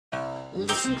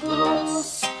Listen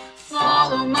close,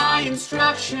 follow my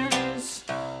instructions.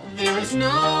 There is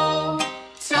no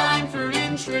time for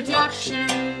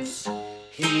introductions.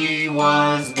 He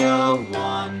was the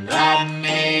one that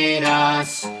made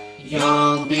us.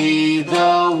 You'll be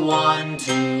the one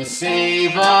to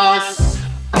save us.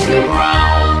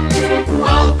 Underground,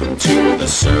 welcome to the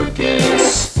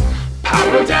circus.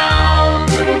 Power down,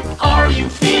 are you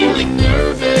feeling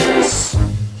nervous?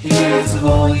 His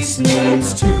voice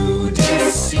needs to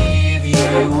deceive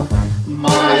you.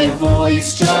 My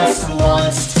voice just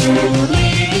wants to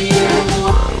leave you.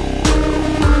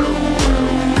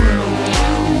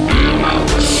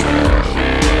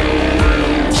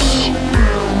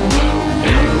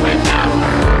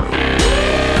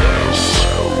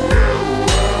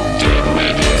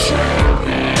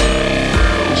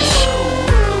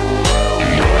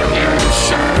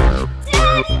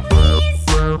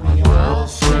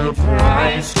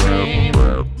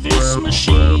 This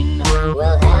machine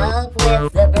will help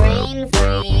with the brain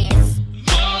freeze.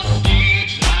 The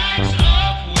stage lights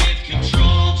up with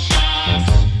controlled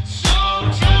shots. So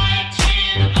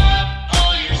tighten up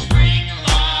all your spring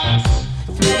locks.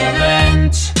 Through the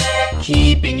vent,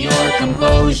 keeping your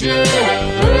composure.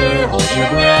 Hold your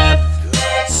breath,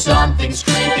 something's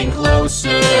creeping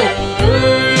closer.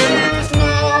 There's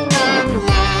no one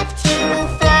left to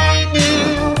find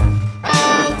you.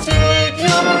 I'll take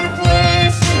your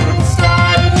place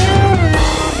inside you.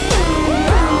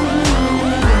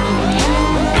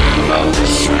 Below the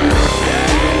surface,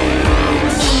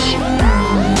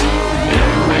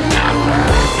 with that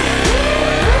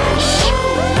purpose,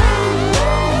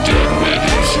 did we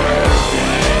deserve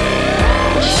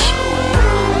this?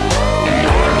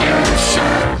 You're gonna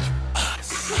serve us.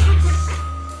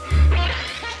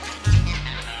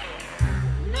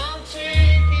 Now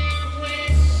take your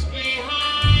place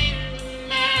behind the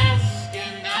mask,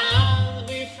 and I'll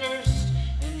be first,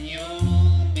 and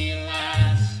you'll be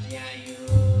last. Yeah,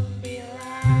 you'll be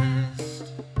last.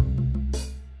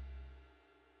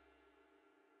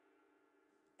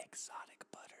 Exotic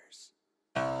Butters.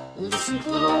 Listen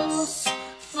close,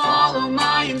 follow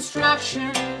my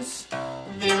instructions.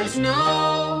 There is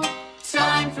no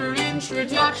time for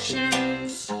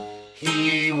introductions.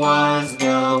 He was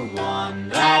the one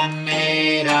that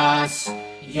made us.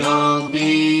 You'll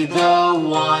be the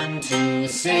one to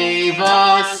save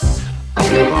us.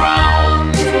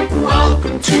 Underground,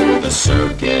 welcome to the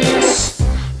circus.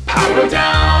 Power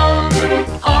down,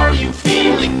 are you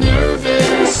feeling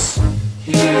nervous?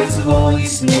 His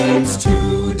voice needs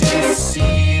to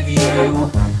deceive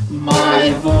you.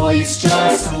 My voice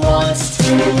just wants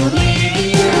to leave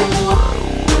you.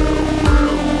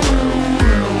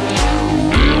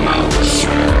 Below the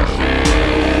surface,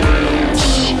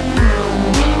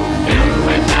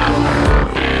 with that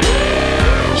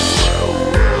purpose,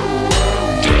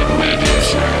 did we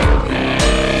deserve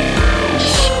this?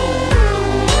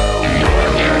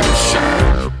 You're gonna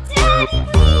serve.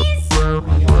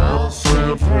 You'll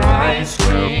surprise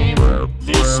cream.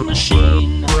 This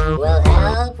machine Will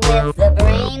help with the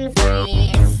brain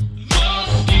freeze. The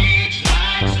stage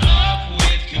lights up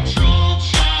with controlled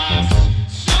shots.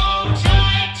 So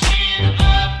tighten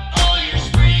up all your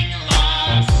spring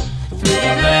locks. Through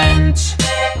the vent,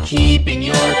 keeping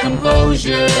your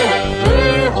composure.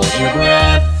 Hold your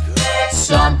breath,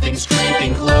 something's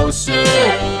creeping closer.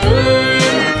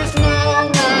 There's no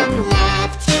one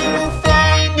left to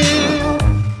find you.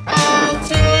 I'll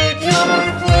take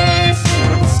your place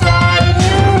inside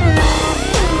you.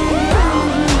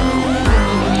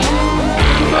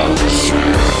 Below the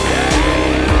surface,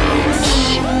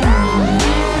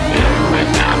 with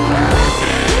that purpose,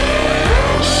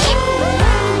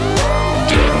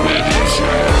 did we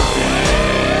deserve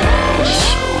this?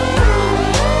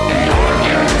 You're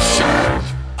gonna serve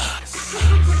us.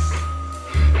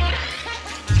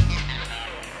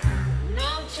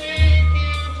 Now take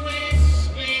your place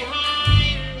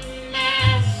behind the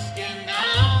mask, and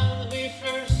I'll be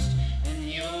first, and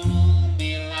you'll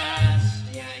be last.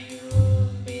 Yeah, you'll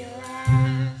be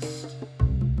last.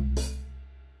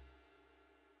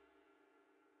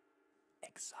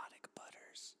 Exotic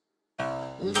Butters.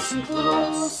 Listen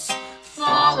close,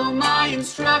 follow my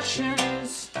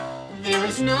instructions. There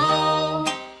is no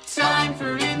time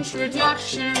for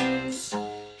introductions.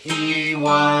 He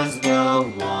was the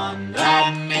one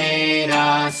that made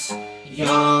us.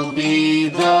 You'll be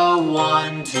the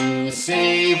one to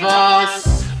save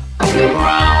us.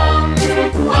 Underground,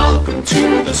 welcome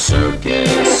to the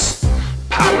circus.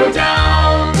 Power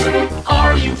down,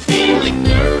 are you feeling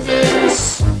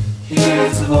nervous?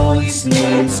 His voice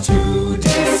needs to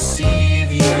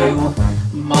deceive you.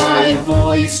 My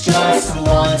voice just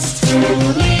wants to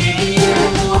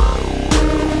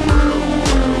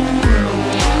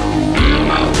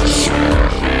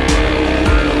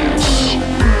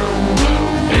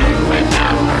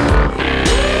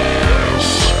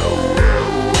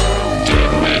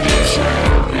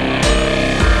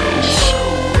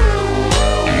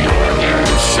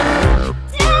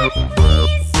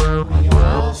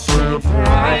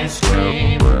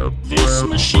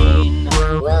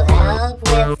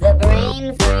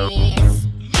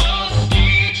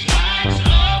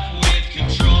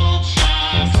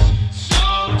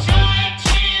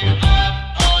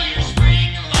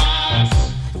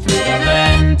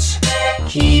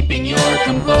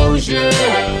composure.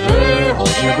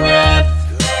 Hold your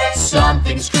breath,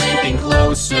 something's creeping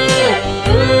closer.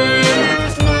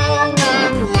 There's no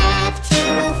one left to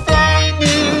find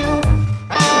you.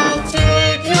 I'll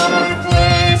take your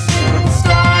place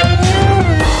inside you.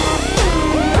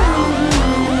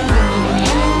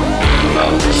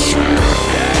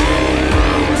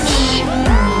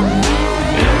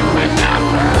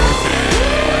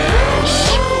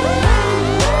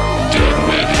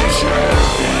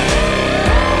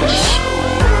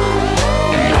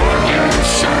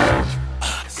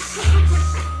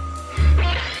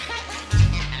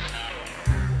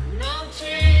 I'll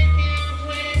take your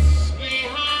place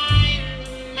behind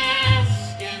the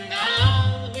mask, and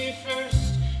I'll be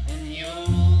first, and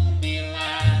you'll be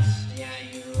last. Yeah,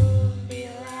 you'll be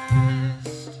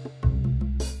last.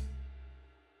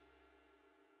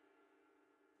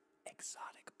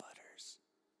 Exotic Butters.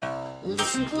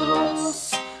 Listen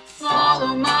close,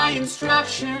 follow my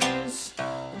instructions.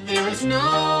 There is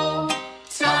no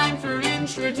time for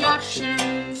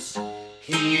introductions.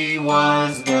 He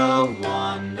was the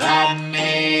one that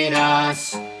made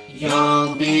us.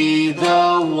 You'll be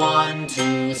the one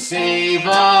to save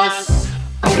us.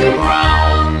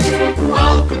 Underground,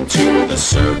 welcome to the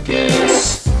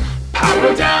circus.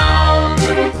 Power down,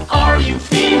 are you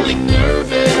feeling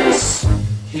nervous?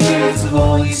 His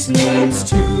voice needs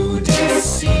to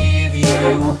deceive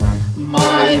you.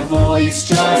 My voice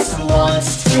just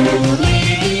wants to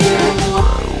leave you.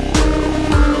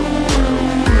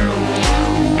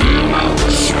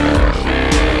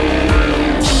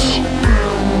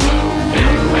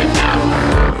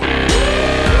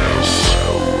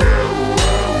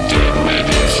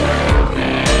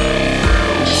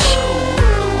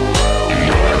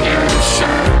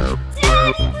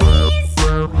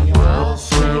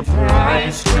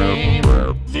 Ice cream.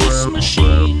 This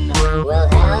machine Will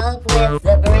help with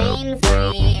the brain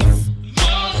freeze.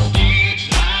 the stage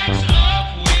lights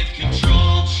up with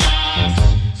controlled shots.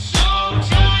 So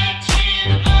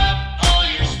tighten up all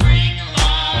your spring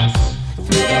locks.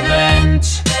 Through the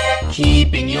vent,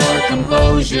 keeping your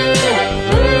composure.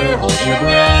 Hold your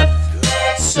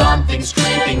breath, something's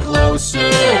creeping closer.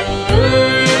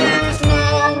 There's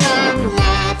no one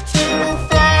left to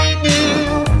find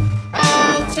you.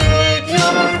 I'll take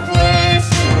your place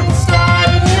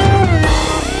inside you.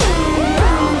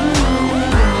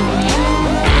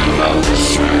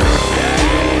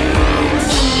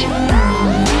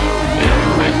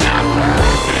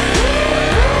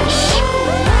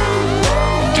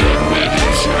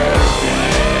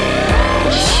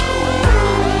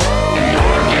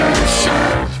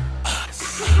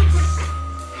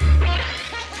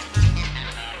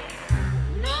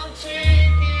 I'll take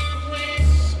your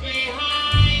place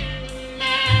behind the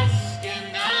mask,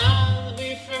 and I'll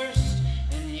be first,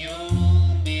 and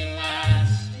you'll be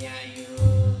last. Yeah,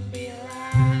 you'll be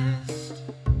last.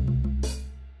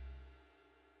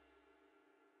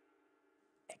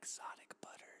 Exotic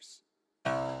Butters.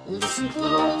 Listen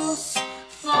close,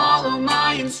 follow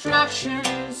my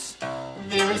instructions.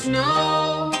 There is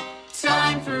no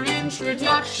time for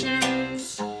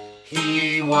introductions.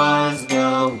 He was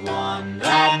the one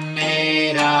that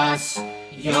made us.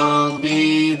 You'll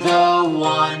be the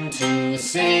one to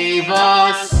save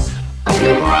us.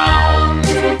 Underground,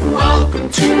 welcome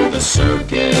to the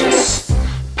circus.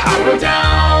 Power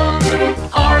down,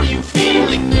 are you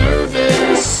feeling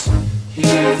nervous?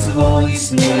 His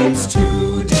voice needs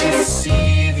to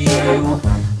deceive you.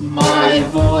 My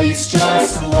voice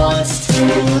just wants to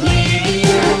leave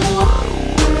you.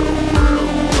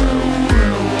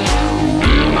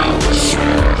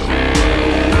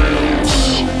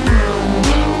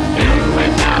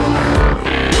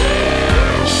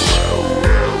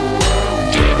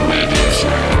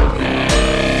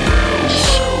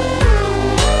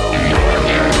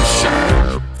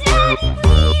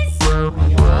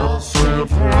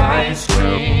 Ice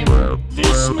cream.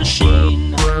 This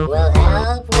machine Will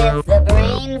help with the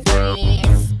brain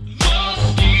freeze. the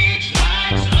stage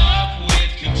lights up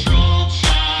with controlled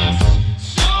shots.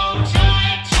 So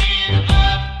tighten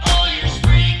up all your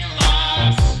spring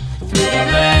locks. Through the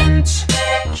vent,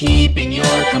 keeping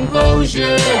your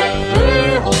composure.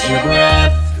 Hold your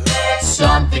breath,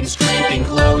 something's creeping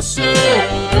closer.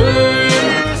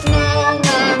 There's no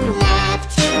one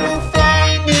left to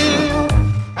find you.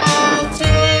 I'll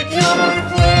take your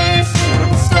place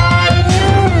inside you.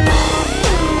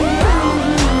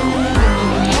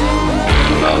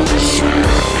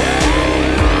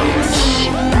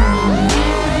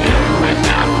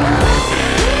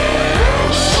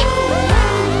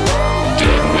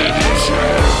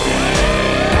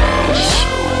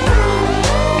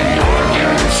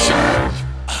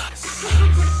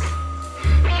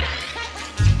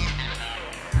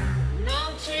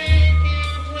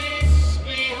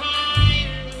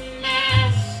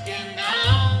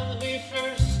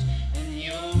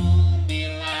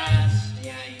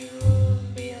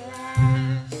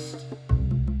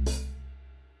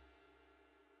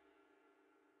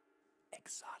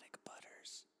 Exotic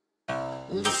butters.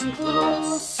 Listen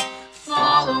close,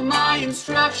 follow my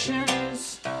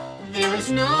instructions. There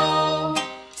is no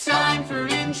time for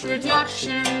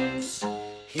introductions.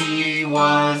 He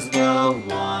was the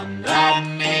one that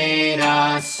made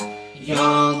us.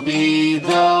 You'll be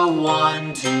the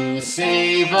one to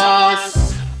save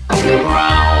us.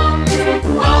 Underground,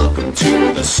 welcome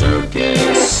to the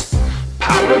circus.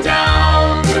 Power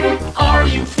down, are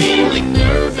you feeling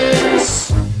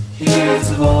nervous? His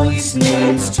voice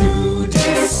needs to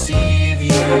deceive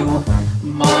you.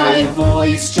 My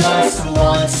voice just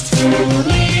wants to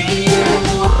leave you.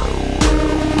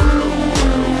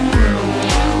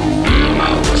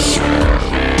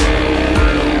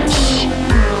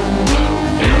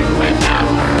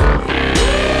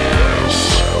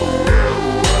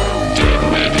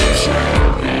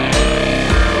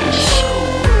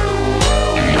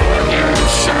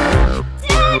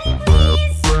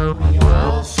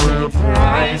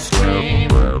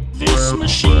 This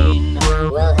machine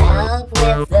will help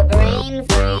with the brain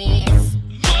freeze.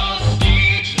 The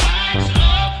stage lights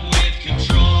up with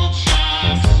controlled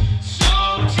shots. So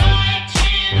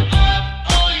tighten up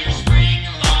all your spring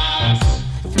locks.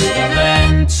 Through the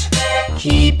vent,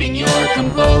 keeping your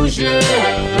composure.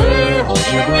 Hold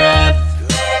your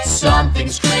breath,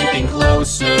 something's creeping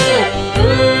closer.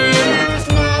 There's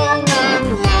no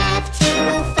one left to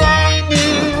find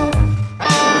you.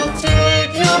 I'll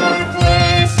take your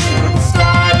place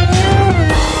inside you.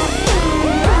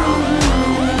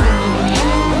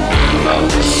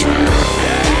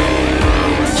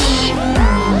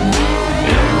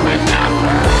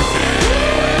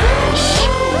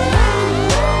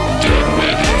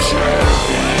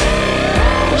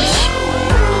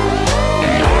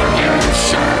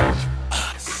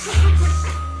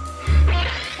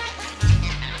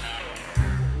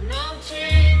 Now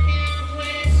take your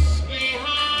place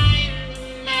behind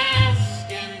the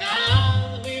mask, and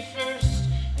I'll be first,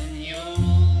 and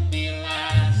you'll be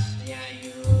last. Yeah,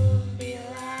 you'll be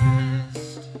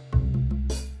last.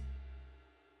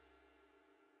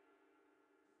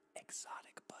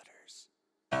 Exotic butters.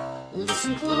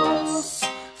 Listen close,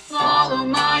 follow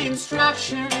my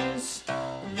instructions.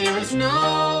 There is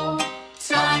no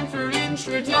time for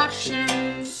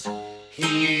introductions.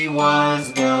 He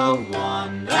was the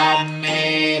one that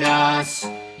made us.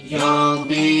 You'll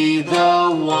be the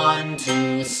one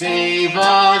to save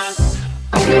us.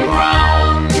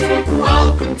 Underground,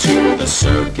 welcome to the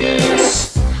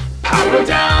circus. Power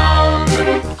down,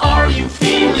 are you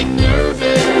feeling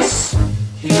nervous?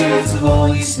 His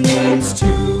voice needs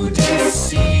to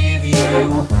deceive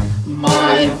you.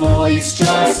 My voice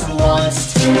just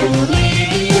wants to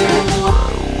leave you.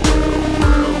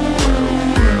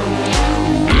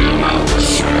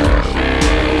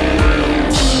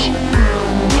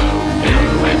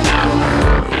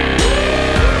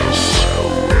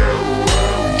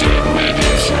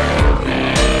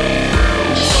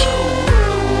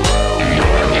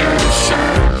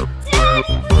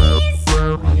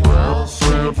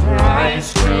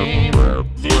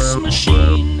 This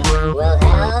machine will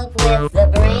help with the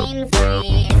brain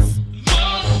freeze.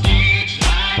 The stage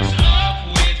lights up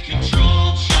with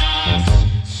controlled shots.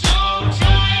 So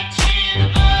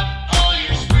tighten up all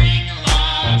your spring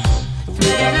locks.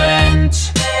 Through the vent,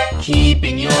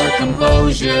 keeping your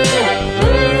composure.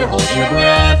 Hold your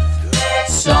breath,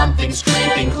 something's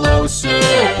creeping closer.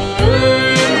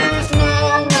 There's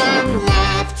no one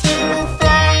left to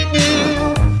find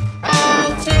you.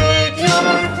 I'll take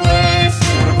your place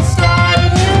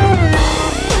inside you.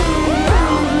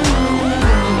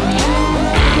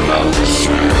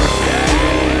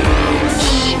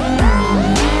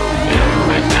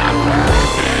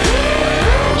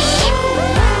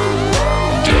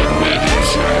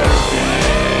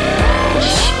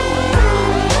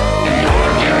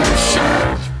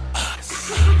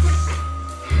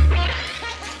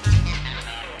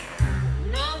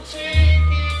 Now take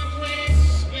your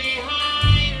place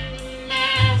behind the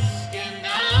mask, and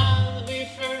I'll be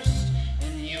first,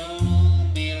 and you'll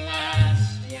be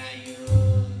last. Yeah,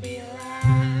 you'll be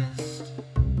last.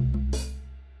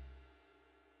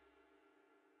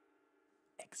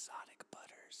 Exotic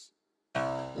butters.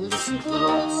 Listen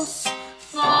close,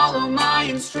 follow my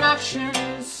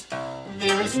instructions.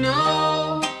 There is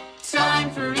no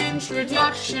time for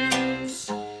introductions.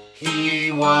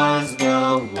 He was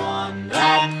the one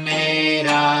that made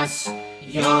us.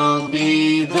 You'll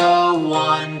be the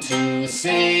one to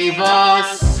save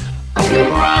us.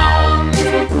 Underground,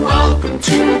 welcome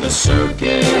to the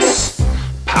circus.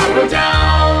 Power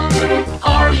down,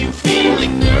 are you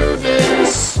feeling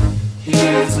nervous?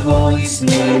 His voice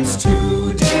needs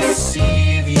to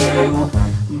deceive you.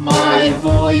 My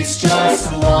voice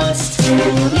just wants to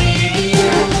leave you.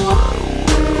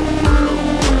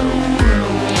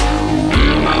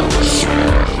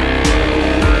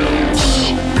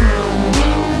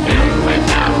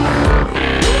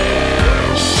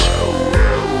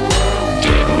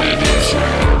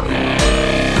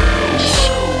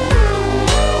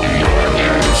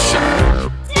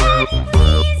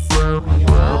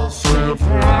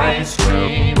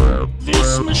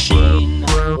 This machine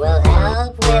will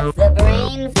help with the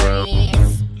brain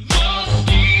freeze. The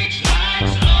stage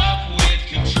lights up with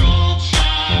controlled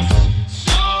shocks.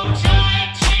 So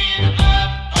tighten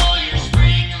up all your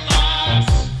spring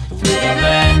locks. Through the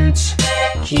vent,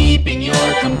 keeping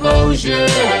your composure.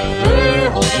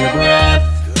 Hold your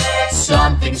breath,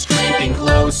 something's creeping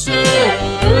closer.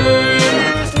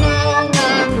 There's no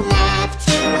one left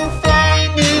to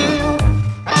find you.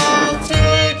 I'll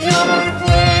take your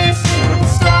place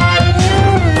inside you.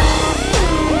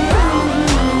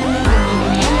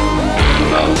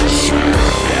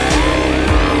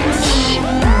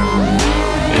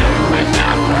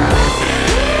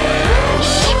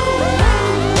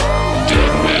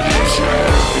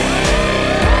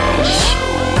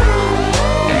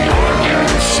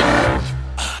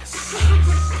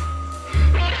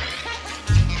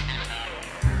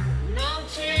 Now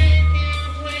take your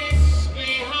place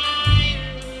behind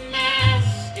the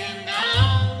mask, and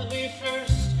I'll be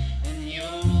first, and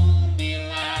you'll be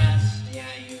last. Yeah,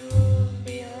 you'll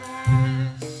be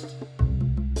last.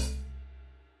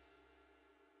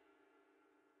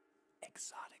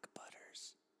 Exotic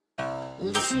butters.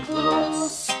 Listen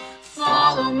close,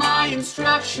 follow my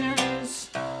instructions.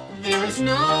 There is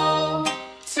no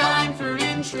time for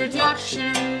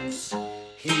introductions.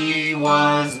 He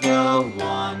was the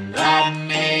one that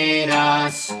made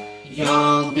us.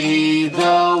 You'll be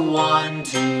the one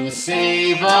to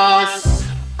save us.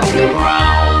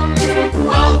 Underground,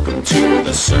 welcome to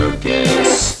the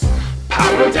circus.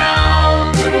 Power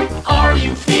down, are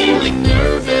you feeling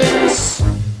nervous?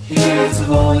 His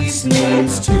voice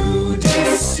needs to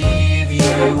deceive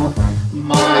you.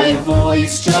 My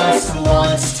voice just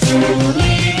wants to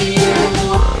leave you.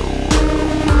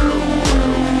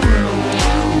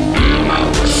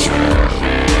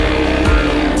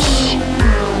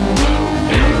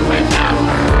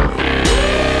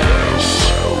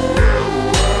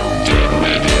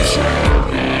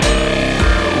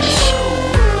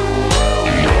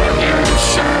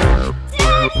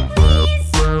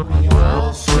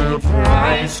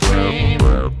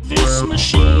 This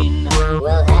machine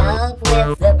will help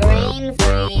with the brain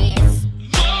freeze.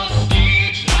 The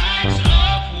stage lights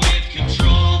up with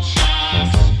controlled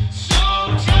shocks. So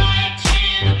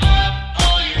tighten up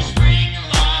all your spring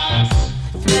locks.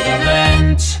 Through the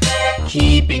vent,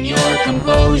 keeping your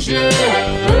composure.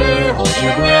 Hold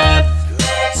your breath,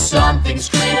 something's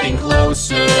creeping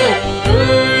closer.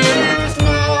 There's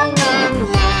no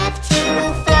one left to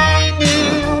find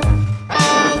you.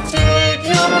 I'll take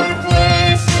your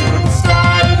place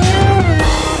inside you.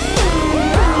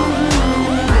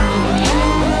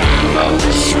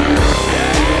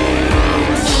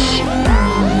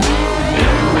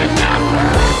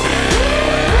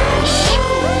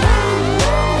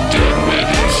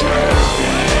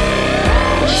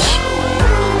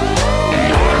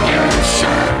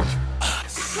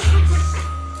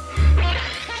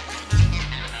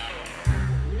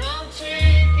 Now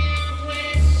take your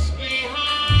place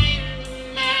behind the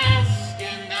mask,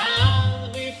 and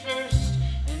I'll be first,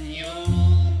 and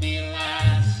you'll be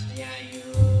last. Yeah,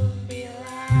 you'll be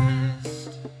last.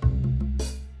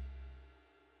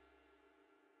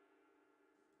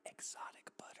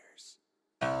 Exotic butters.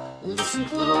 Listen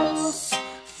close,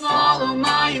 follow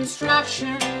my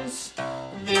instructions.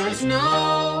 There is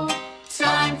no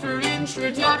time for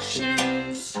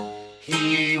introductions.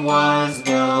 He was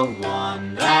the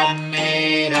one that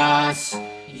made us.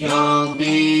 You'll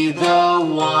be the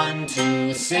one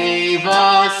to save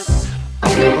us.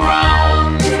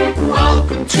 Underground,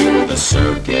 welcome to the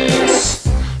circus.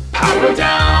 Power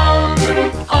down,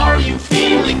 are you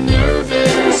feeling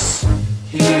nervous?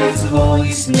 His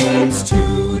voice needs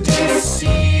to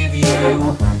deceive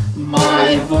you.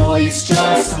 My voice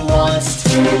just wants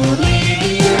to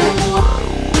leave you.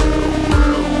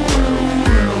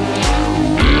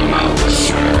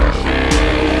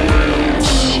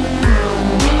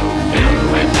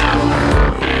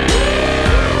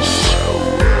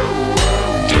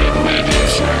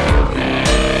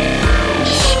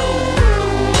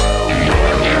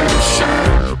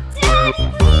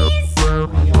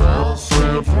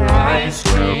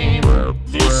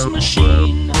 This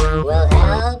machine will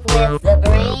help with the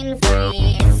brain freeze.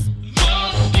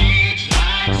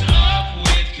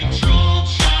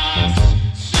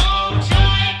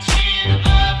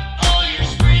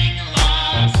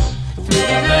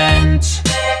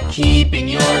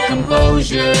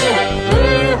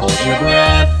 composure. Hold your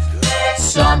breath.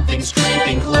 Something's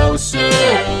creeping closer.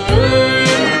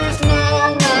 There's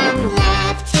no one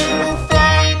left to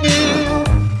find you.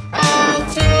 I'll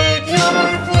take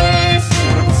your place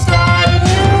inside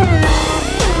you.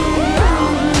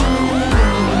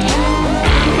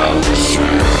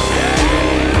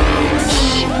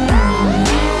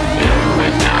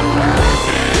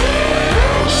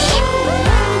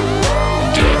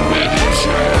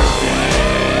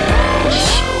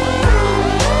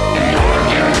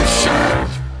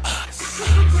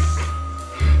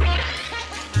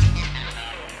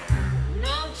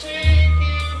 I'll take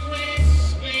your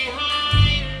place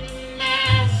behind the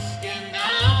mask, and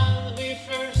I'll be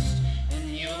first, and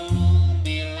you'll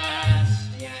be last.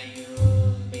 Yeah,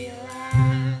 you'll be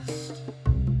last.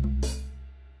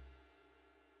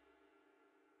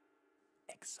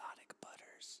 Exotic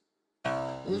butters.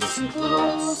 Listen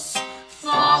close,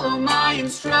 follow my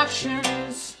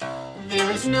instructions.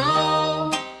 There is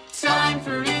no time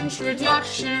for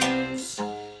introductions.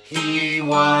 He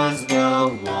was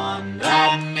the one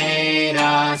that made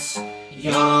us.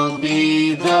 You'll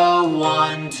be the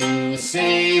one to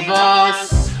save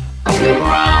us.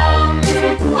 Underground,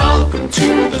 welcome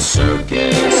to the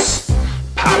circus.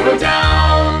 Power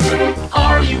down,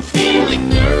 are you feeling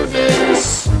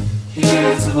nervous?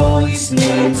 His voice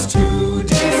needs to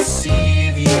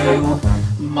deceive you.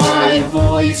 My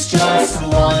voice just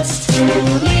wants to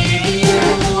leave you.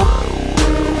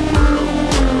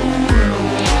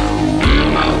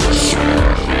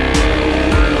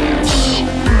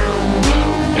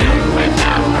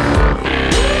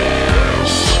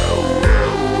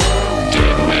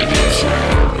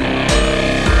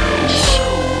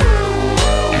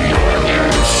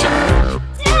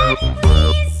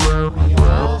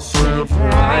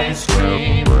 Ice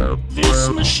cream. This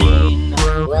machine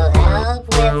Will help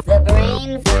with the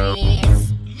brain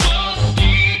freeze. the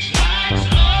stage lights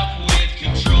up with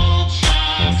controlled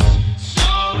shocks. So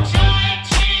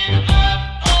tighten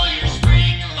up all your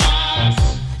spring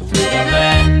locks. Through the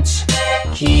vent,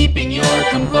 keeping your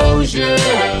composure.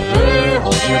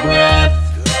 Hold your breath.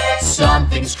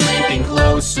 Something's creeping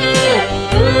closer.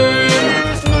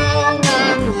 There's no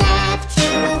one left to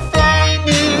find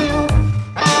you.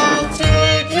 I'll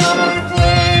take your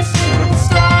place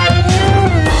inside you.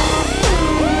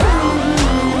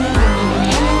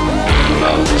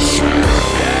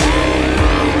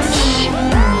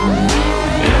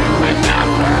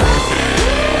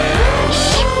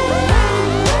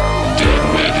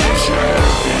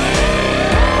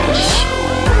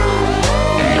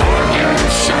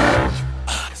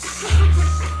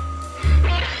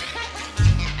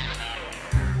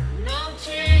 I'll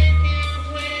take your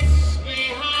place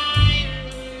behind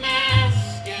the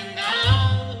mask, and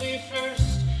I'll be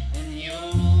first, and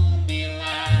you'll be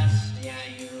last. Yeah,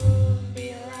 you'll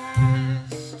be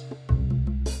last.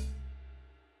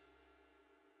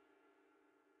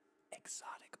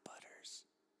 Exotic butters.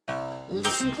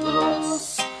 Listen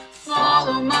close,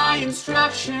 follow my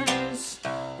instructions.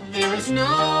 There is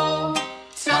no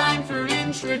time for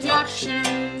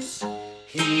introductions.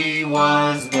 He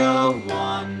was the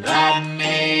one that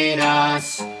made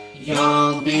us.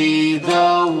 You'll be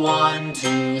the one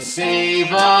to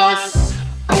save us.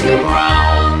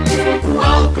 Underground,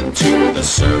 welcome to the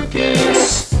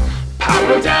circus.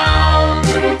 Power down,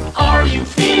 are you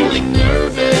feeling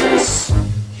nervous?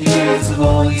 His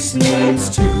voice needs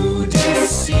to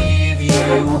deceive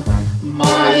you.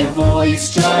 My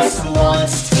voice just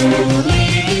wants to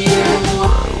leave you.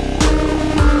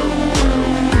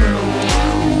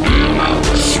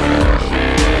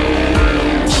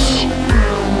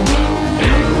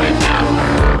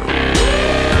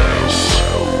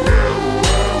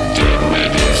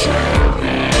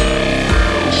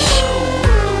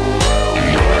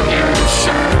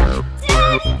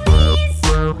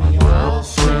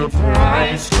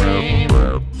 Ice cream.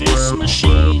 This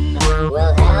machine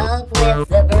Will help with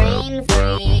the brain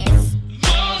freeze.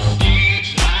 the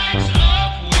stage lights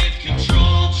up with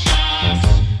controlled shocks.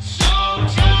 So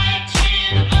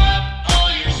tighten up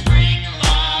all your spring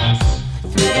locks.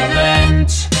 Through the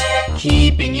vent,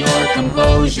 keeping your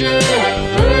composure.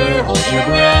 Hold your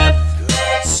breath.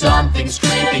 Something's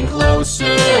creeping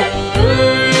closer.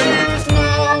 There's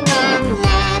no one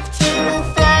left to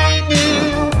find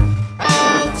you.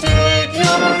 I'll take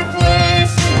your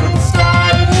place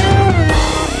inside you.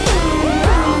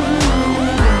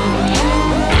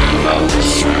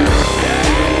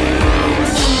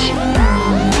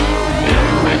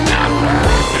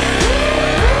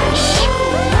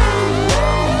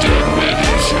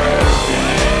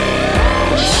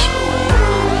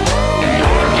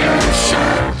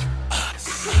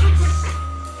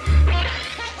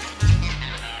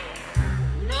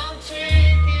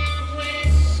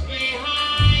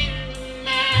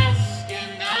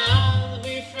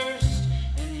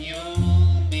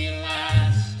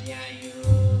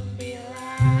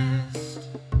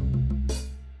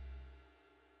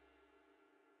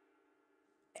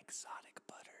 Exotic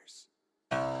butters.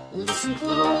 Listen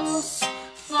close,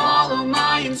 follow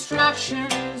my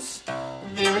instructions.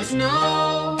 There is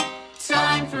no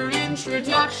time for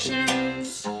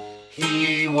introductions.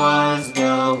 He was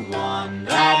the one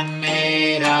that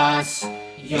made us.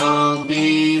 You'll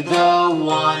be the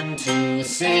one to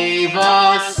save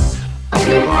us.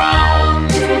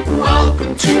 Underground,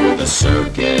 welcome to the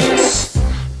circus.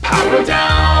 Power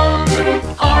down,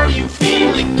 are you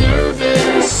feeling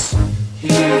nervous?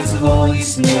 His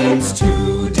voice needs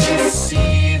to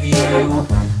deceive you.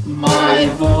 My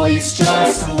voice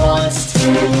just wants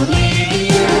to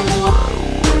leave you.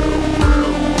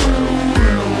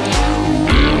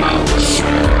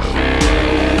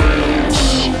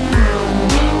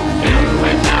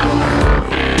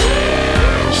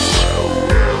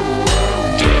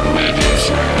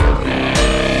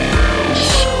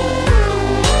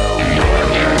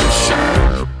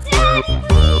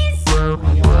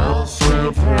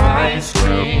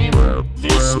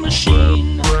 This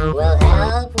machine will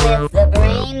help with the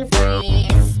brain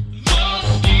freeze. The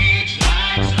stage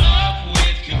lights up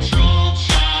with controlled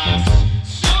shocks.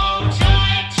 So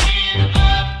tighten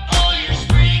up all your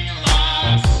spring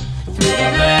locks. Through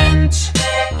the vent,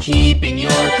 keeping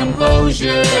your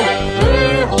composure.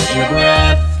 Hold your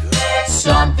breath,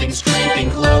 something's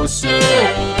creeping closer.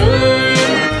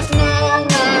 There's no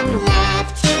one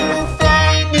left to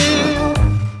find you.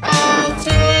 I'll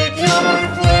take your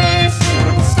place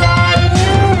inside you.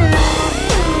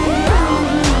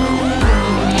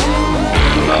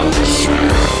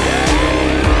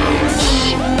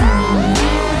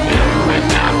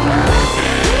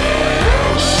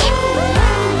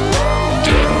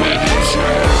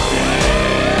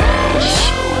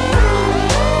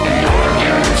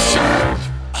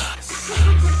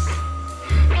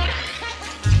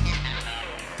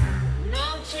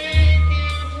 I'll take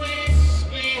your place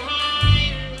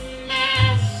behind the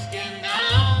mask, and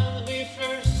I'll be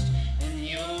first, and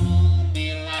you'll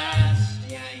be last.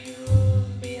 Yeah, you'll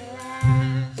be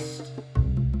last.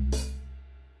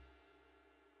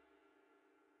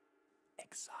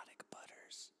 Exotic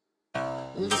butters.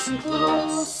 Listen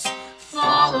close,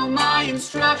 follow my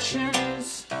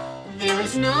instructions. There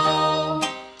is no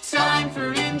time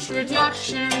for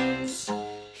introductions.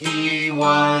 He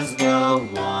was the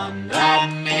one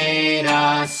that made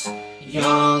us.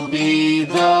 You'll be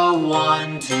the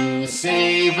one to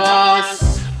save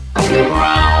us.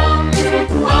 Underground,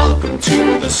 welcome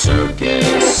to the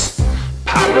circus.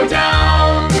 Power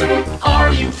down,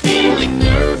 are you feeling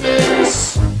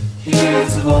nervous?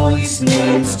 His voice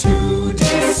needs to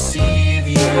deceive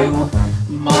you.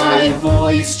 My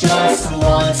voice just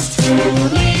wants to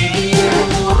leave you.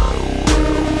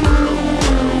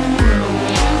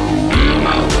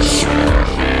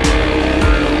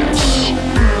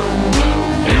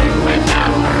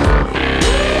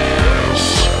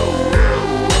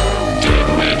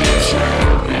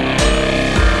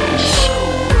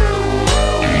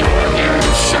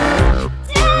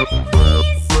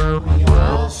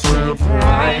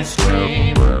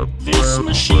 This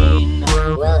machine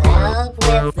will help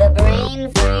with the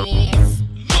brain freeze.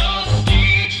 The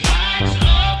stage lights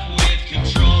up with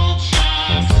controlled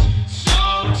shocks. So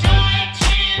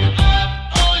tighten up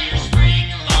all your spring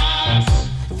locks.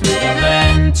 Through the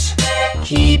vent,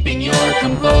 keeping your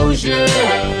composure.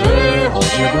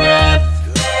 Hold your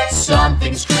breath,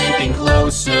 something's creeping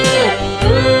closer.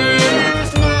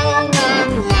 There's no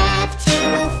one left to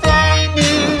find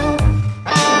you.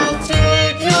 I'll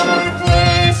take your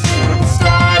place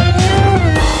inside you.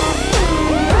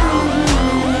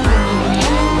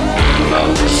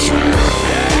 I'll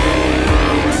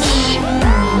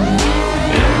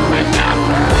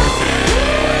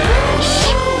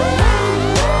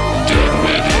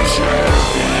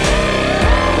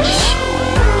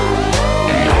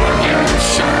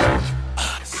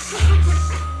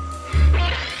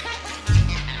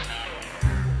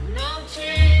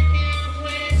take your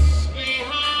place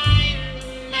behind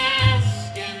the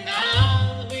mask, and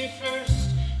I'll be first,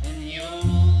 and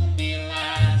you'll be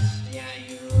last. Yeah,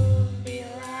 you'll be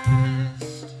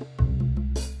last.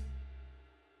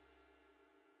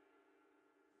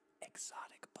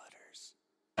 Exotic butters.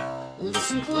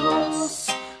 Listen close,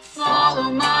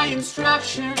 follow my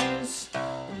instructions.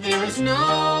 There is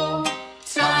no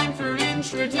time for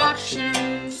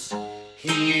introductions.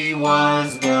 He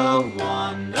was the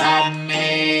one that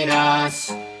made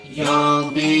us.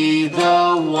 You'll be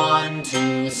the one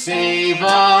to save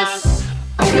us.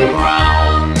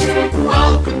 Underground,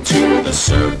 welcome to the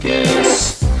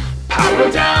circus.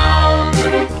 Power down,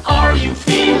 are you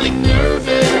feeling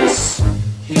nervous?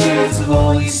 His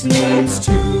voice needs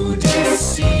to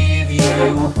deceive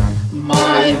you.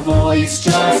 My My voice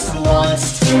just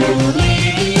wants to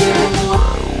leave you.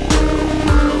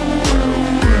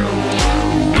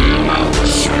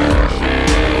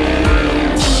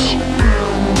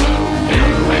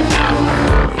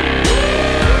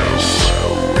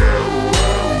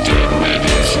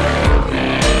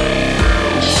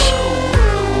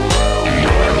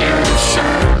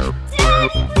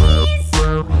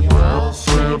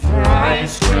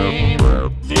 Ice cream.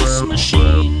 This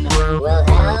machine will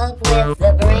help with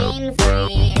the brain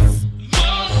freeze.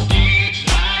 The stage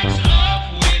lights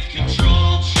up with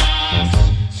controlled shocks.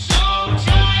 So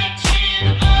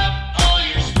tighten up all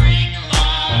your spring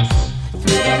locks.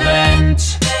 Through the vent,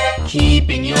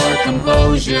 keeping your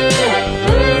composure.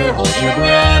 Hold your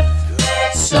breath,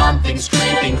 something's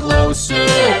creeping closer.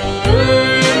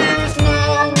 There's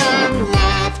no one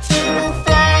left to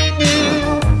find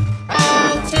you.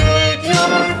 I'll take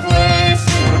your place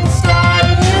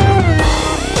inside you.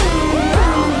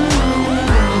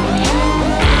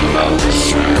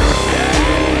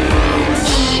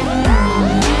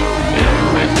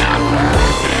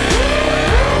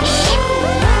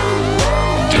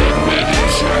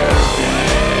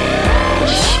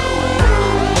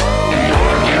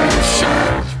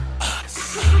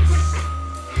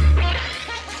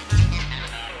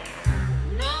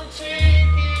 No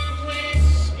taking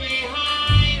place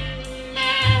behind the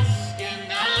mask,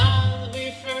 and I'll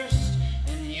be first,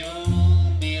 and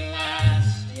you'll be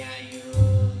last. Yeah,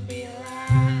 you'll be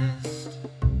last.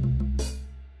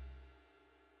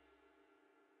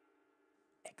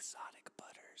 Exotic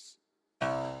butters.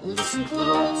 Listen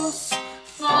close,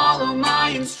 follow my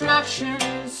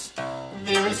instructions.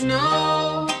 There is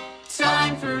no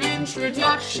time for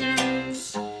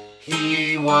introductions.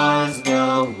 He was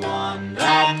the one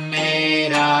that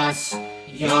made us.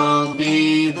 You'll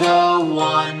be the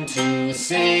one to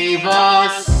save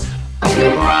us.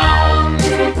 Underground,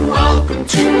 welcome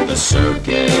to the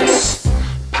circus.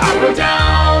 Power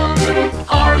down,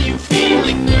 are you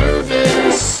feeling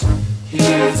nervous?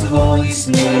 His voice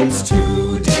needs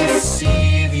to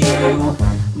deceive you.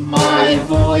 My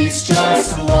voice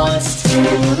just wants to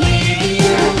leave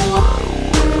you.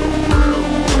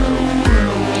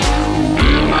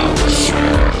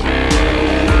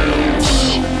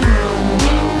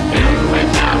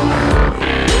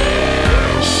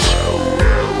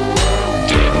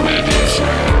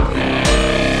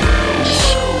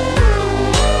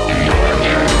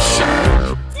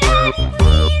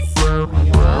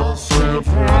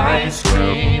 Ice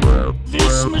cream.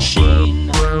 This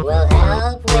machine will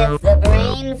help with the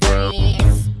brain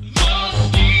freeze. The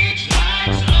stage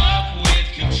lights up with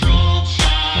controlled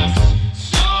shocks.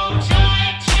 So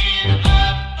tighten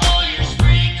up all your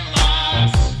spring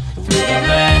locks. Through the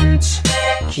vent,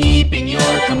 keeping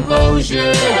your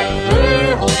composure.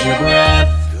 Hold your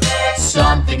breath,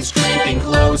 something's creeping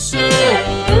closer.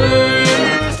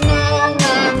 There's no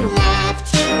one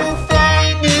left to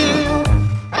find you.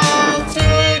 I'll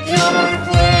take your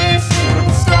place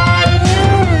inside you.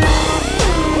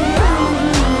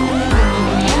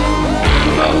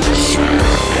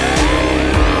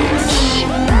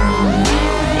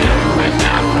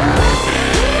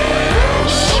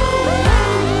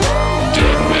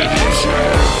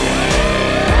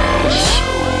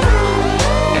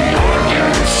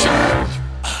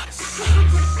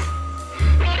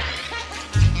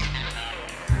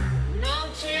 No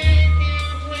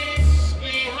taking place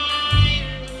behind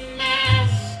the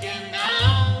mask, and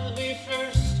I'll be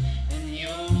first, and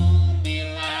you'll be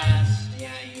last.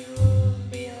 Yeah, you'll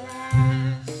be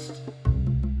last.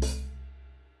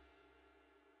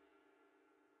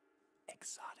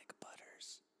 Exotic butters.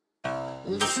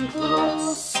 Listen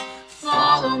close,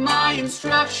 follow my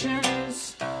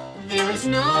instructions. There is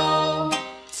no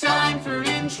time for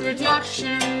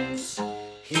introductions.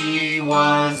 He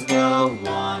was the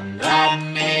one that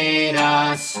made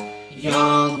us.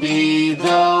 You'll be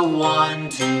the one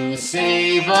to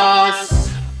save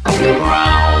us.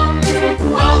 Underground,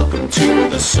 welcome to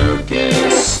the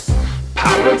circus.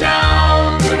 Power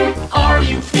down, are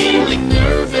you feeling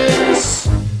nervous?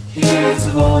 His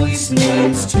voice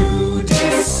needs to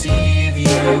deceive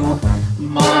you.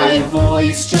 My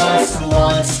voice just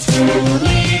wants to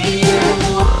leave you.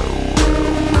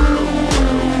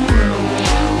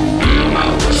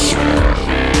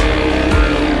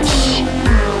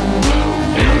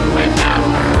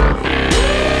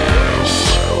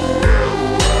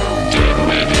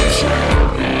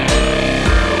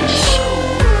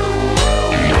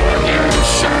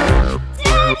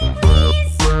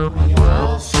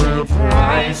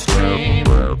 Ice cream.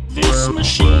 This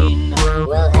machine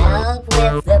will help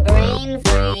with the brain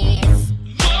freeze.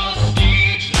 The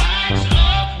stage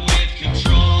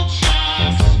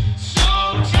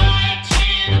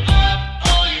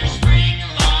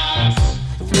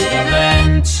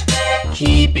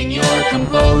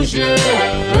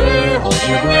composure. Hold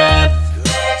your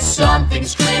breath.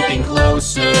 Something's creeping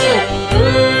closer.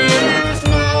 There's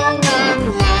no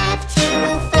one left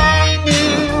to find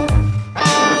you.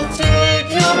 I'll take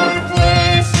your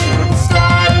place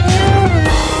inside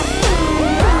you.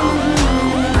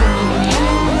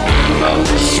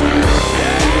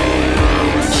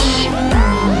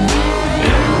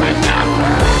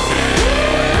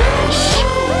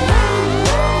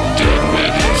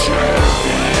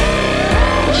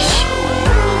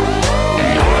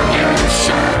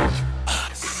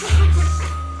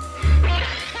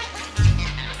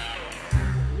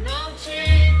 I'll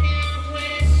take your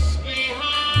place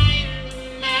behind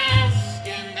the mask,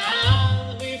 and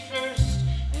I'll be first,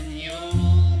 and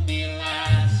you'll be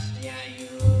last. Yeah,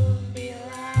 you'll be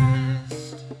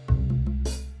last.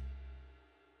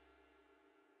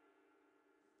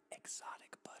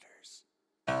 Exotic butters.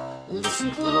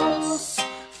 Listen close,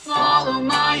 follow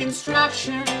my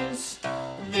instructions.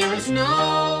 There is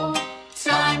no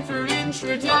time for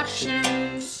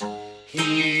introductions.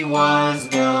 He was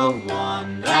the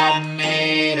one that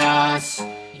made us.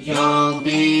 You'll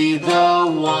be the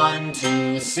one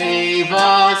to save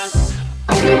us.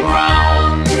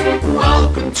 Underground,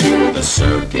 welcome to the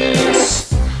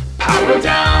circus. Power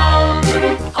down,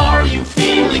 are you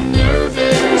feeling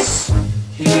nervous?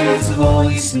 His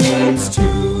voice needs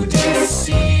to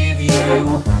deceive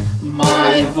you.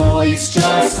 My voice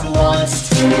just wants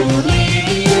to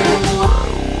leave you.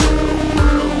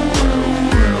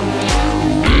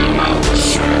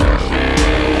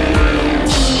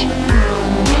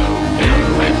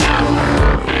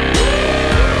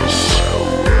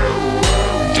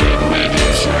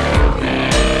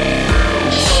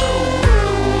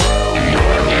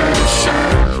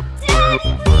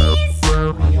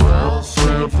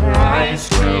 Ice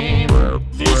cream.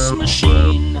 This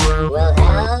machine Will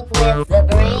help with the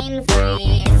brain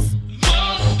freeze.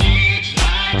 the stage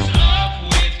lights up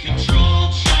with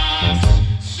controlled shots.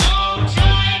 So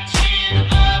tighten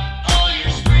up all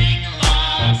your spring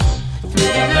locks.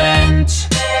 Through the vent,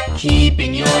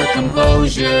 keeping your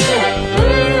composure.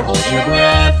 Hold your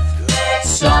breath.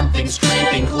 Something's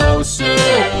creeping closer.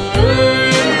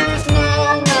 There's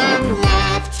no one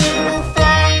left to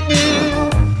find you.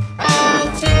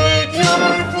 I'll take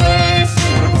your place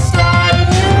inside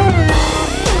you.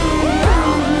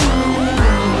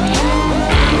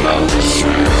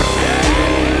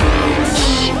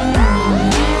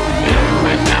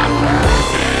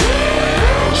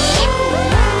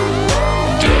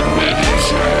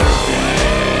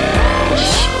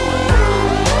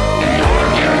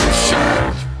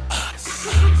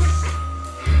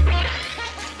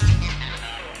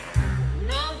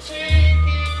 I'll take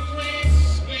your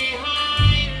place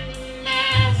behind the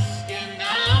mask, and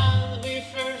I'll be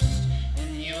first,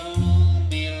 and you'll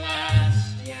be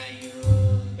last. Yeah,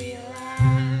 you'll be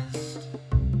last.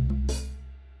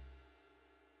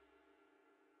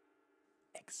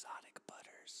 Exotic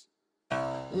butters.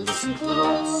 Listen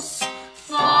close,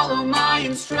 follow my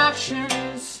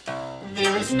instructions.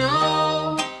 There is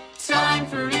no time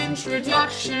for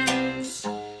introductions.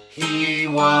 He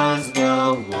was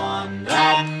the one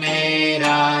that made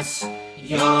us.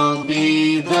 You'll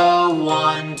be the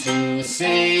one to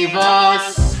save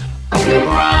us.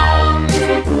 Underground,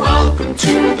 welcome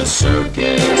to the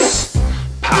circus.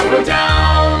 Power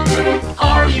down,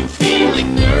 are you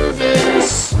feeling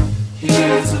nervous?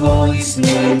 His voice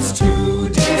needs to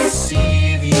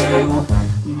deceive you.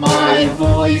 My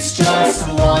voice just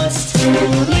wants to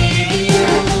leave you.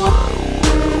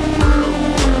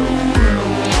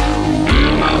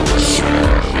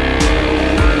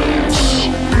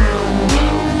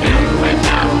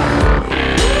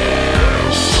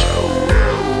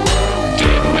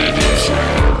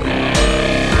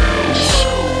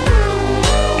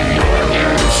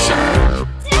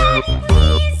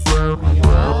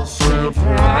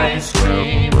 Ice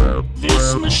cream.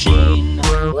 This machine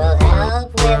Will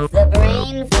help with the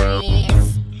brain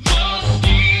freeze. the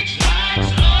stage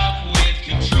lights up with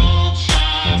controlled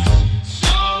shots.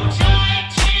 So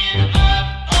tighten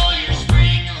up all your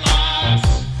spring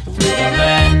locks. Through the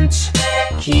vent,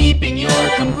 keeping your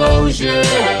composure.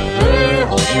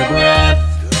 Hold your breath.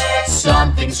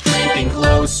 Something's creeping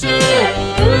closer.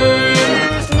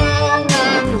 There's no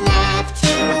one left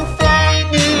to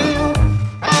find you.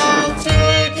 I'll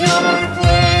take your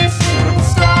place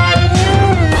inside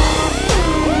you.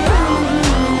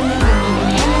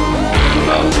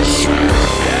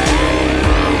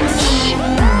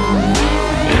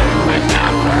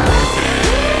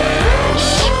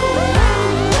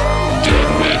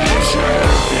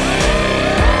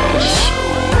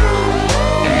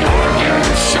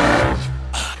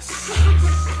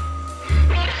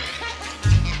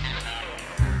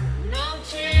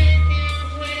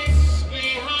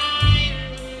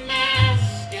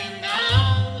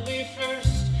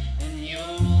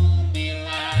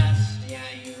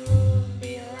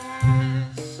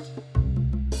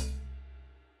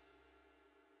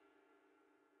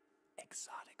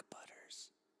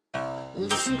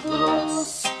 Listen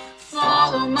close,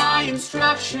 follow my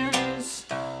instructions.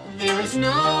 There is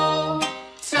no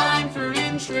time for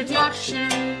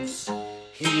introductions.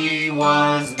 He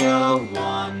was the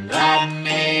one that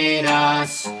made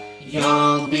us.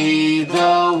 You'll be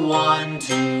the one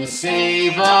to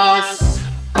save us.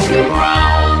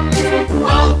 Underground,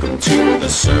 welcome to the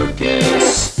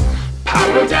circus.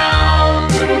 Power down,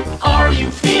 are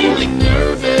you feeling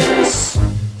nervous?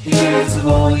 His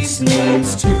voice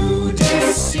needs to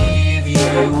deceive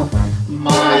you.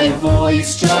 My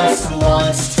voice just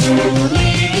wants to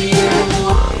leave you.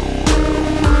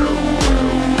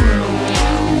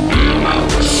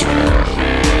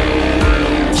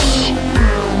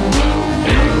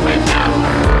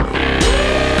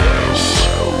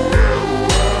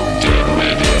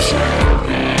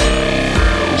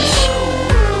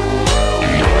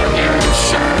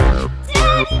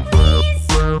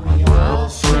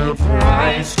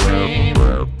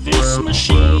 This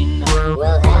machine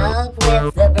will help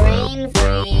with the brain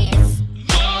freeze.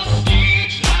 The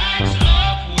stage lights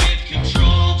up with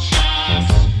controlled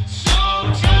shots. So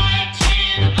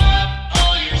tighten up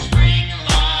all your spring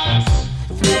locks.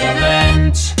 Through the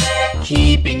vent,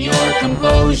 keeping your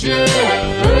composure.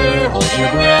 Hold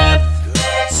your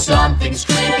breath, something's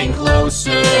creeping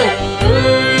closer.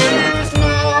 There's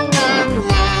no one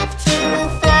left to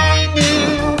find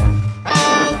you.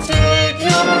 I'll take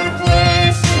your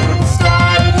place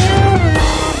inside you.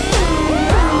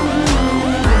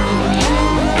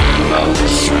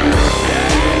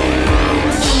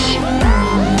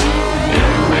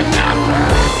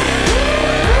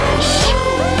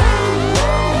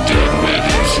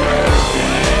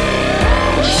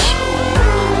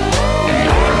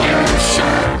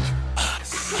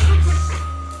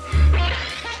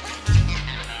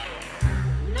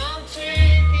 I'll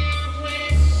take your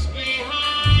place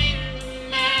behind the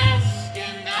mask,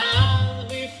 and I'll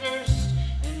be first,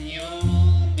 and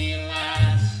you'll be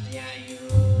last. Yeah,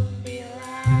 you'll be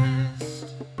last.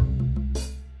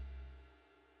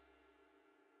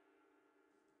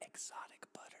 Exotic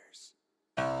butters.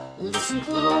 Listen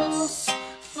close,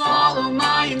 follow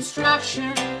my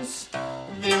instructions.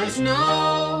 There is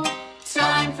no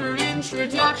time for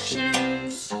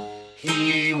introductions.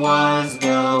 He was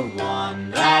the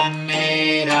one that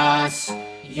made us.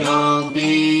 You'll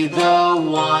be the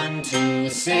one to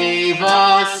save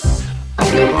us.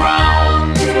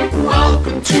 Underground,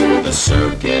 welcome to the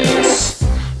circus.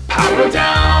 Power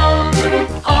down,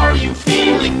 are you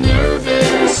feeling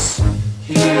nervous?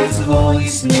 His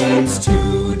voice needs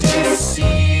to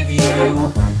deceive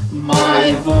you.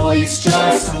 My voice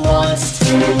just wants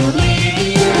to leave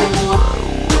you.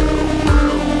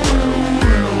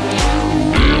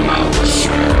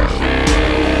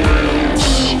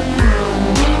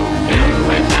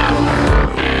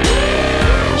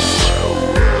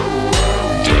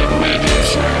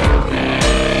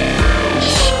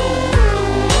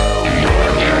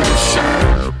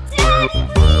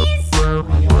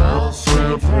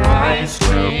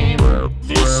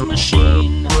 This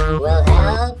machine will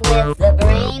help with the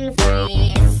brain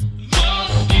freeze. The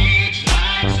stage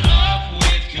lights up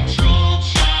with controlled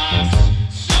shots.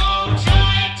 So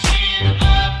tighten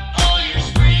up all your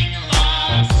spring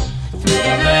locks. Through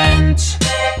the vent,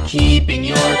 keeping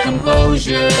your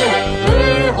composure.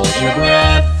 Hold your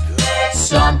breath,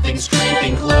 something's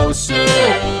creeping closer.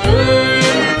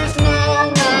 There's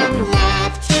no one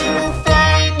left to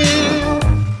find you.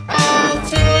 I'll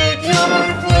take your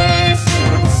place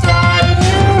inside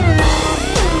you.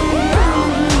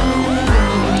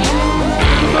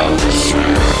 I'll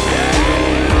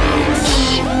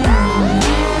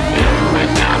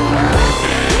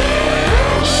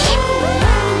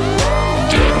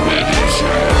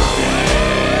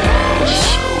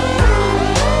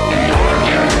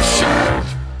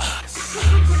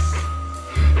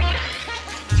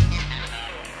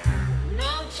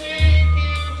take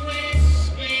your place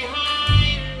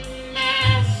behind the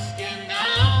mask, and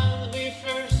I'll be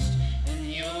first, and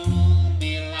you'll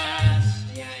be last.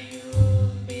 Yeah,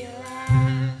 you'll be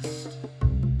last.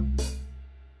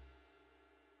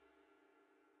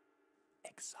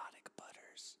 Exotic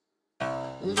butters.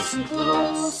 Listen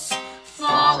close,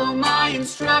 follow my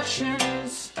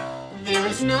instructions. There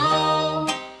is no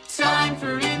time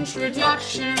for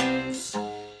introductions.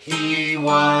 He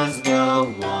was the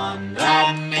one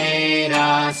that made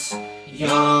us.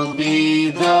 You'll be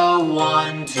the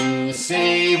one to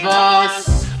save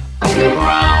us.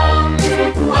 Underground,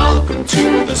 welcome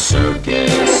to the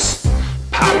circus.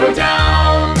 Power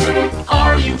down,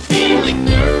 are you feeling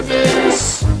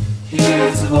nervous?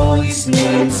 His voice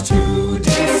needs to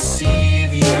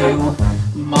deceive you.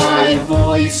 My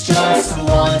voice just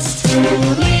wants to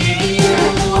leave you.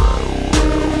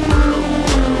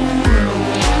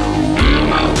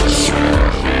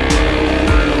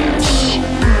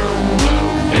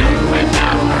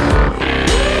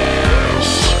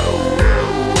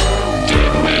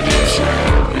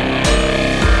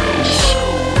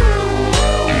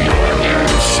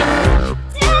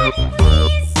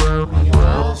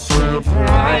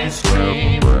 Ice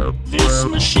cream. This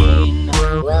machine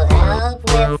will help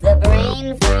with the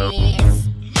brain freeze.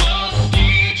 the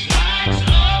stage lights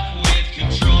up with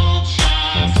controlled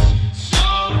shocks. So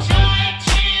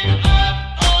tighten up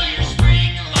all your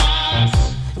spring locks.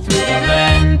 Through the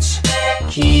vent,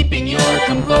 keeping your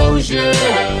composure.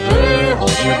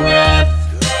 Hold your breath,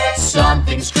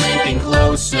 something's creeping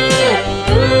closer.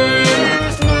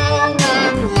 There's no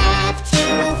one left to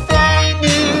find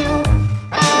you.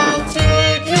 I'll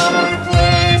take your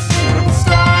place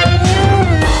inside you.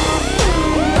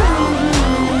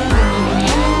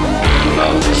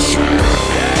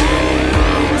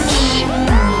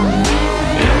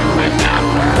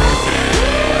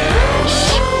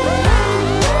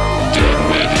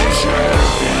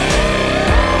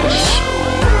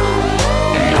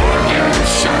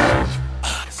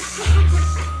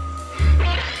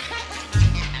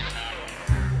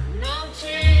 I'll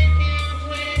take your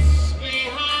place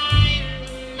behind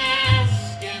the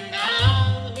mask, and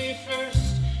I'll be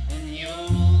first, and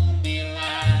you'll be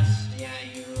last. Yeah,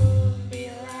 you'll be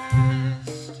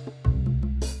last.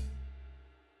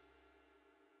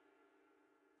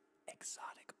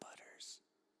 Exotic butters.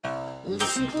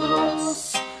 Listen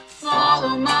close,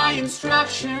 follow my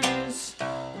instructions.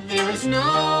 There is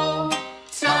no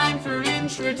time for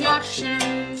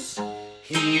introductions.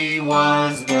 He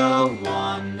was the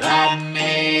one that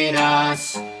made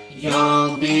us.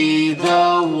 You'll be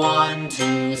the one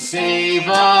to save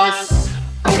us.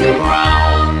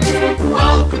 Underground,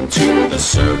 welcome to the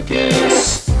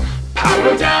circus.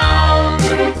 Power down,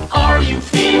 are you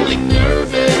feeling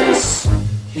nervous?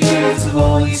 His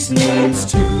voice means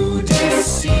to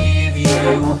deceive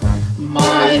you.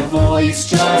 My voice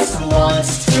just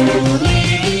wants to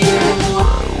leave you.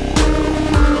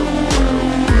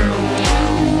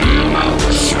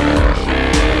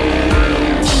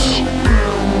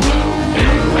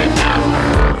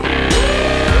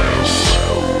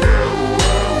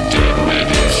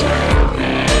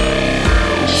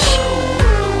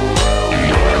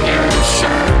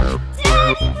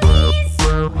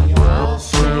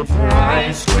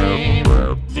 Ice cream.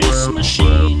 This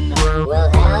machine will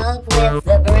help with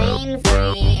the brain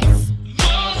freeze.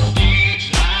 the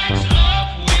stage lights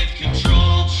up with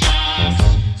controlled shocks.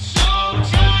 So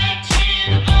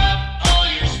tighten up all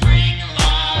your spring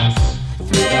locks.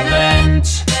 Through the vent,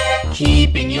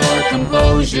 keeping your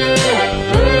composure.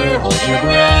 Hold your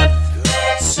breath,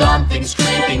 something's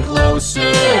creeping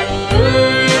closer.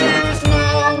 There's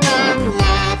no one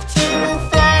left to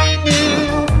find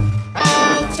you.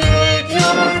 I'll take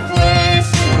your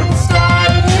place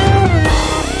inside you.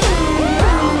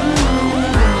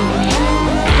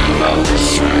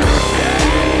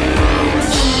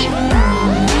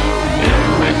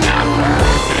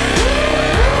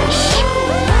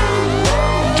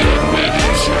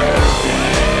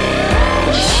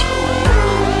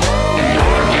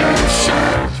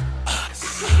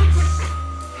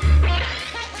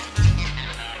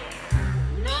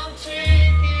 I'll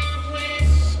take your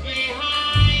place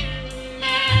behind the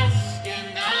mask,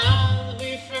 and I'll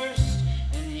be first,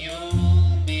 and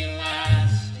you'll be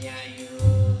last. Yeah,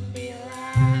 you'll be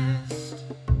last.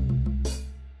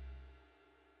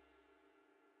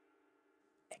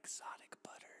 Exotic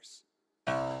butters.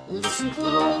 Listen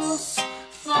close,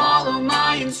 follow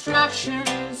my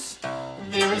instructions.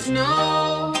 There is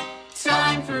no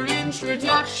time for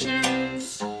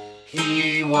introductions.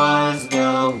 He was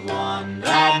the one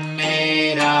that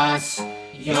made us.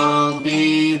 You'll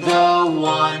be the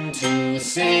one to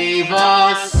save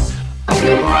us.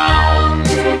 Underground,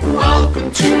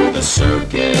 welcome to the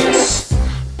circus.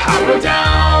 Power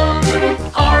down,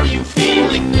 are you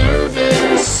feeling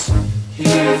nervous?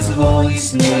 His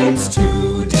voice means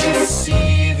to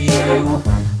deceive you.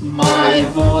 My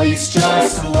voice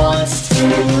just wants to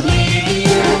leave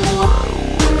you.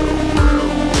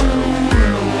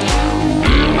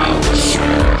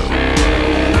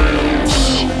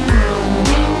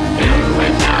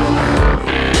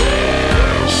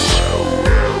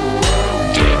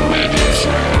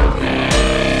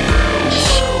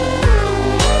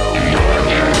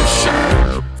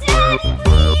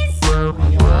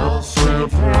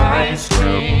 Ice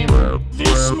cream.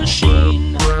 This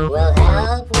machine will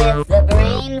help with the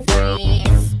brain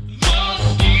freeze. the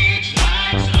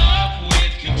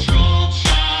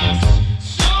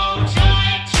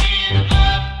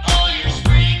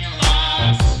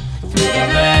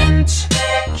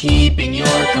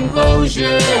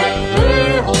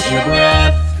composure. Hold your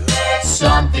breath.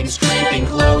 Something's creeping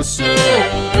closer.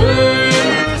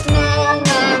 There's no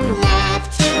one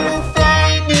left to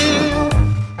find you.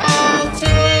 I'll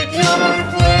take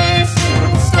your place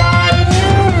inside you.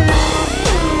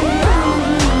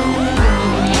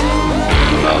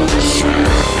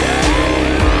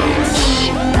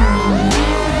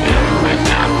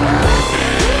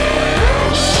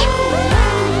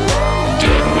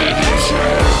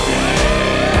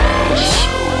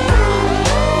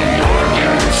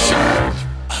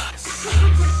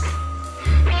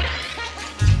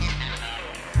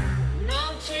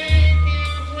 Now take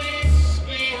your place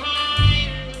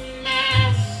behind the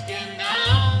mask, and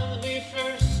I'll be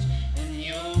first, and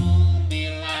you'll be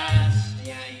last.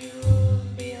 Yeah, you'll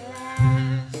be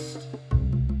last.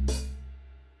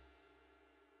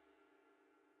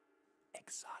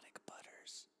 Exotic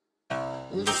butters.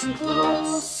 Listen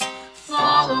close,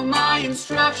 follow my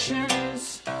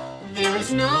instructions. There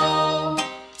is no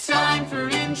time for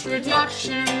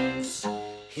introductions.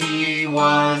 He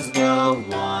was the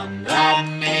one that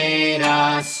made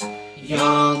us.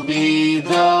 You'll be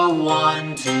the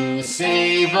one to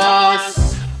save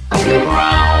us.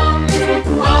 Underground,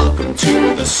 welcome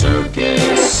to the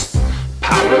circus.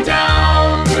 Power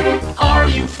down, are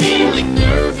you feeling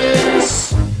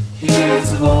nervous?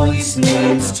 His voice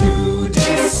needs to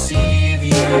deceive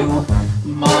you.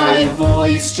 My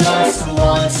voice just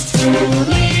wants to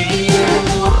leave you.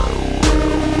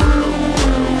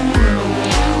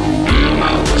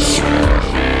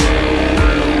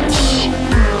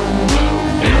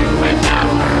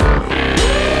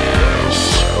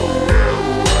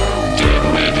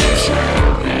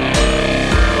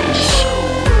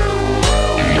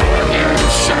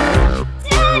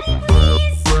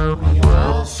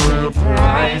 Your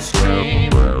surprise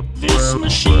dream. This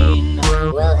machine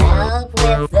Will help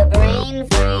with the brain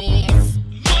freeze.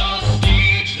 The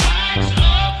stage lights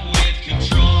up with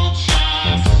controlled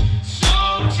shots. So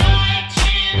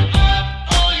tighten up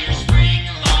all your spring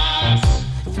locks.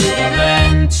 Through the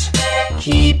vent,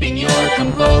 keeping your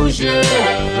composure.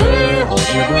 Hold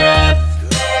your breath.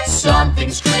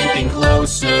 Something's creeping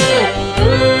closer.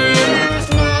 There's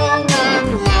no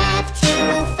one left to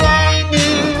find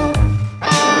you.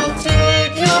 I'll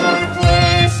take your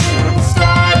place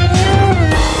inside you.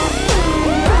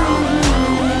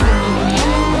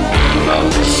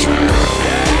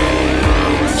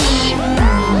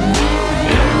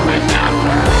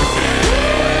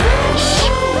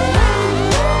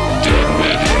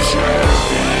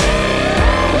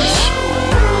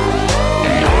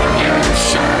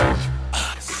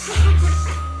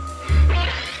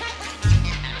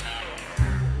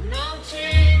 Now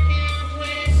take your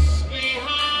place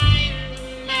behind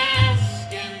the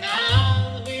mask, and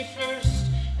I'll be first,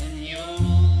 and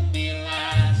you'll be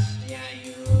last. Yeah,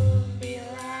 you'll be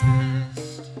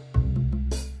last.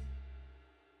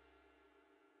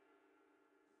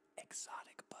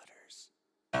 Exotic butters.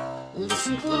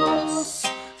 Listen close,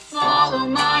 follow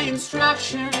my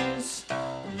instructions.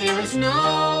 There is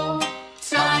no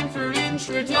time for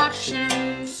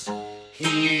introductions.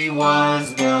 He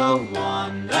was the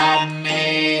one that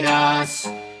made us.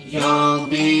 You'll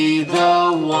be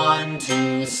the one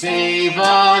to save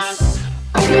us.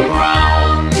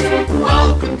 Underground,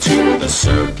 welcome to the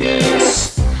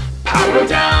circus. Power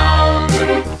down,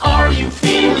 are you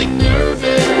feeling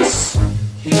nervous?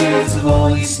 His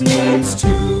voice needs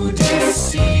to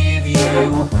deceive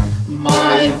you.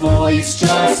 My voice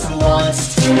just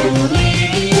wants to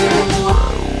leave you.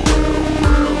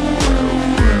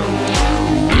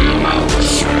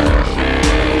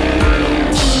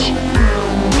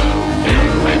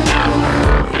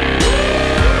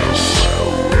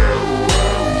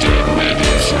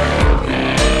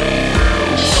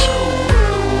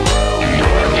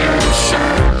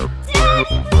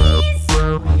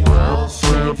 Your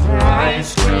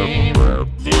surprise dream.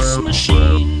 This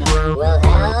machine Will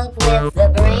help with the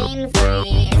brain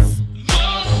freeze.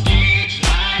 The stage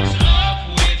lights up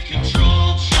with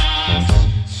controlled shots.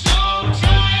 So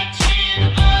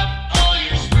tighten up all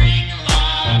your spring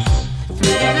locks.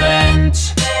 Through the vent,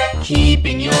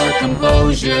 keeping your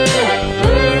composure.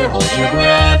 Hold your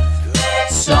breath.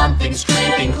 Something's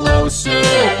creeping closer.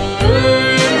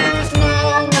 There's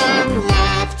no one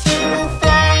left to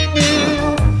find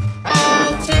you.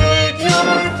 I'll take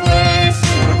your place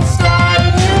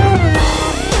inside you.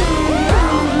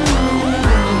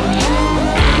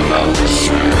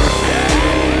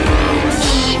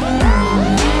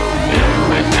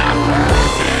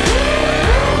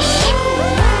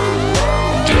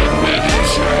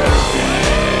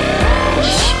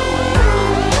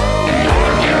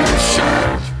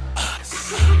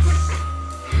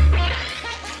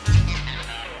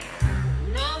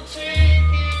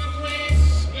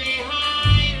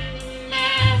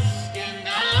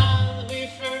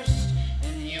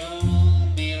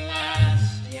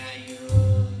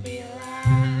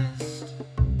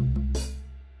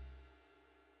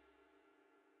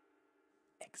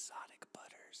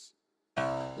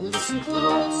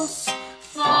 close,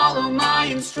 follow my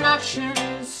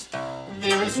instructions.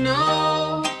 There is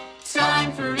no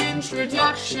time for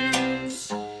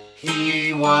introductions.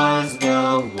 He was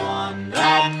the one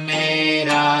that made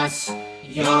us.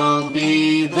 You'll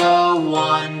be the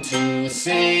one to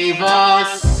save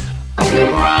us.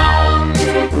 Underground,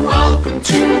 welcome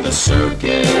to the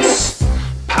circus.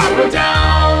 Power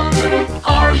down,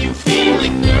 are you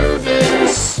feeling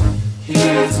nervous?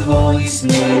 His voice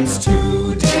needs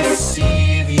to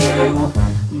deceive you.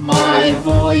 My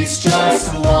voice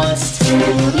just wants to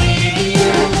leave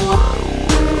you.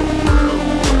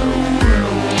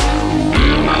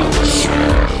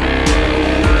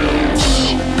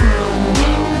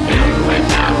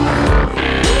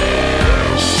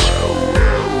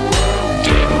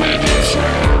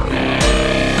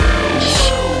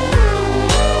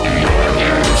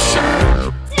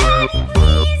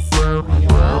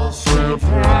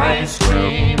 Ice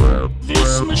cream.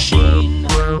 This machine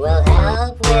will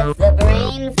help with the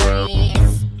brain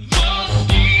freeze. The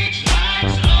stage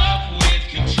lights up with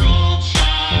controlled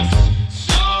shots.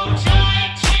 So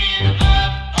tighten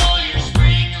up all your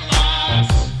spring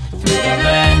locks. Through the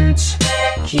vent,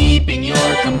 keeping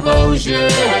your composure.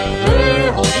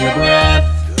 Hold your breath,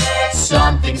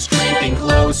 something's creeping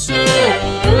closer.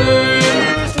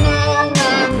 There's no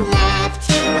one left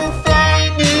to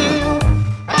find you.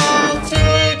 I'll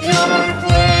take your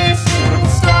place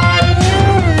inside you.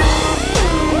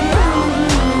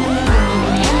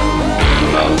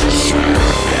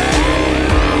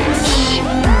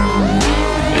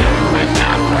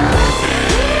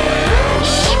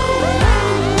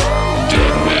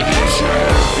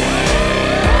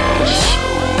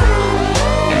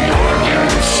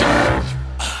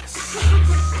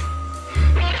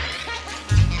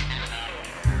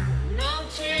 No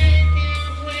taking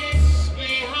place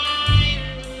behind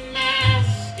the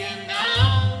mask, and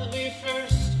I'll be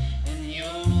first, and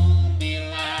you'll be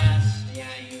last. Yeah,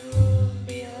 you'll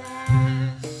be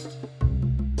last.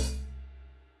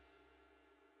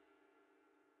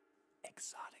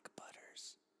 Exotic butters.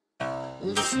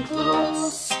 Listen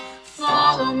close,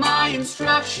 follow my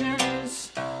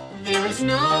instructions. There is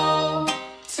no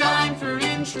time for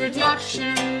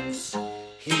introductions.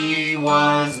 He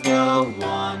was the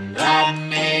one that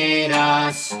made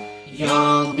us.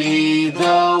 You'll be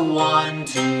the one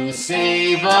to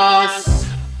save us.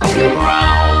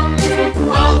 Underground,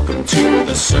 welcome to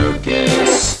the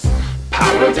circus.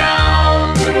 Power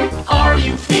down, are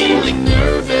you feeling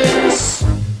nervous?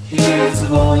 His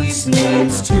voice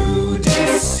needs to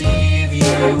deceive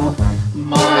you.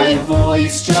 My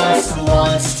voice just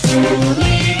wants to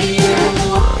leave you.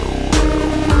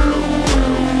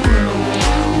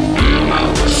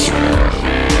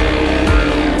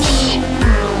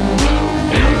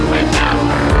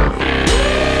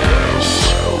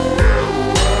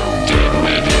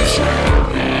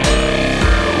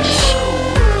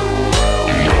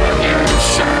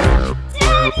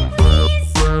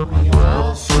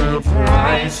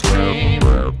 Ice cream.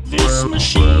 This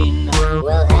machine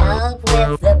will help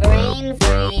with the brain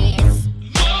freeze.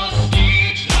 The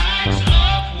stage lights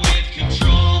up with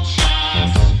controlled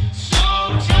shots. So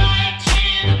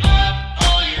tighten up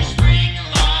all your spring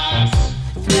locks.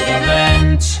 Through the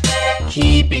vent,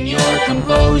 keeping your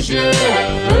composure.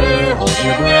 Hold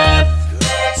your breath,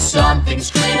 something's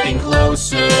creeping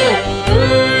closer.